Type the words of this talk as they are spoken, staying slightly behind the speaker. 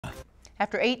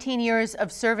After 18 years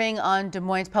of serving on Des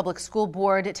Moines Public School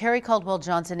Board, Teree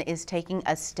Caldwell-Johnson is taking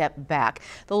a step back.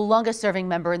 The longest-serving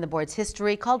member in the board's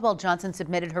history, Caldwell-Johnson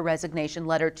submitted her resignation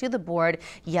letter to the board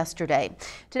yesterday.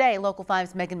 Today, Local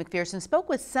 5's Megan McPherson spoke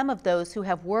with some of those who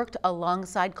have worked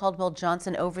alongside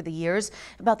Caldwell-Johnson over the years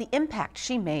about the impact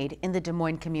she made in the Des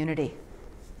Moines community.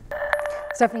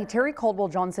 Stephanie, Teree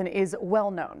Caldwell-Johnson is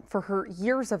well known for her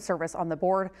years of service on the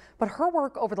board, but her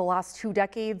work over the last 2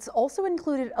 decades also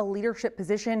included a leadership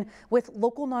position with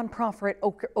local nonprofit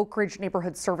Oak Ridge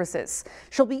Neighborhood Services.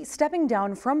 She'll be stepping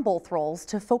down from both roles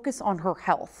to focus on her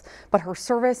health, but her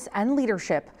service and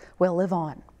leadership will live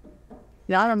on.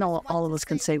 Now, I don't know, all of us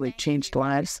can say we've changed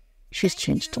lives. She's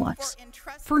changed lives.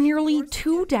 For nearly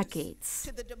 2 decades,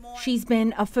 she's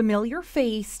been a familiar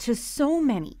face to so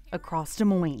many across Des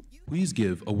Moines. Please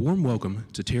give a warm welcome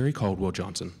to Teree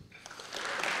Caldwell-Johnson.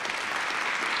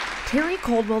 Teree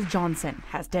Caldwell-Johnson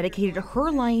has dedicated her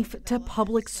life to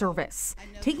public service,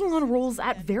 taking on roles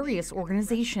at various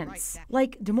organizations,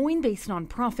 like Des Moines-based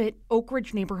nonprofit Oak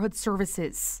Ridge Neighborhood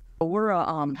Services. We're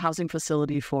a housing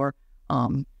facility for,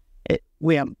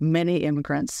 we have many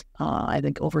immigrants, I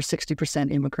think over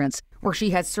 60% immigrants. Where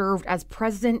she has served as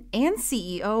president and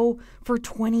CEO for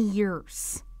 20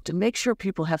 years. To make sure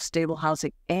people have stable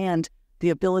housing and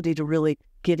the ability to really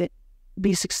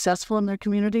be successful in their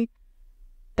community,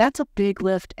 that's a big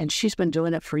lift, and she's been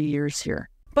doing it for years here.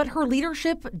 But her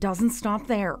leadership doesn't stop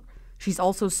there. She's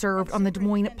also served on the Des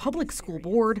Moines Public School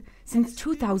Board since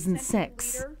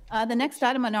 2006. The next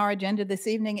item on our agenda this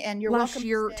evening, and you're Last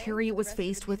year, Teree was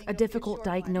faced with a difficult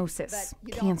diagnosis,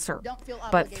 cancer.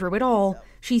 But through it all,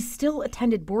 she still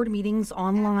attended board meetings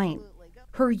online.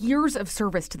 Her years of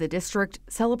service to the district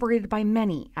celebrated by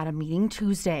many at a meeting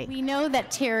Tuesday. We know that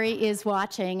Teree is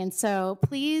watching, and so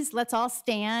please let's all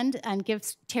stand and give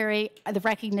Teree the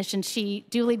recognition she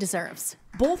duly deserves.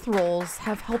 Both roles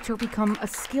have helped her become a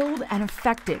skilled and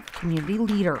effective community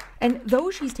leader. And though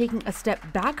she's taking a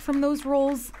step back from those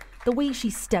roles, the way she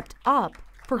stepped up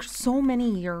for so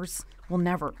many years will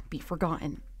never be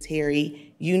forgotten.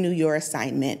 Teree, you knew your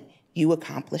assignment. You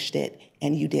accomplished it,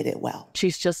 and you did it well.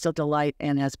 She's just a delight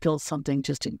and has built something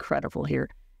just incredible here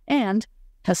and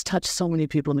has touched so many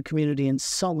people in the community in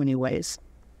so many ways.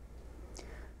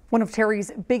 One of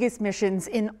Teree's biggest missions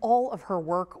in all of her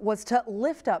work was to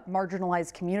lift up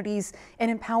marginalized communities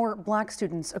and empower Black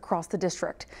students across the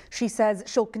district. She says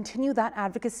she'll continue that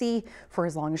advocacy for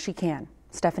as long as she can.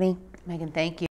 Stephanie? Megan, thank you.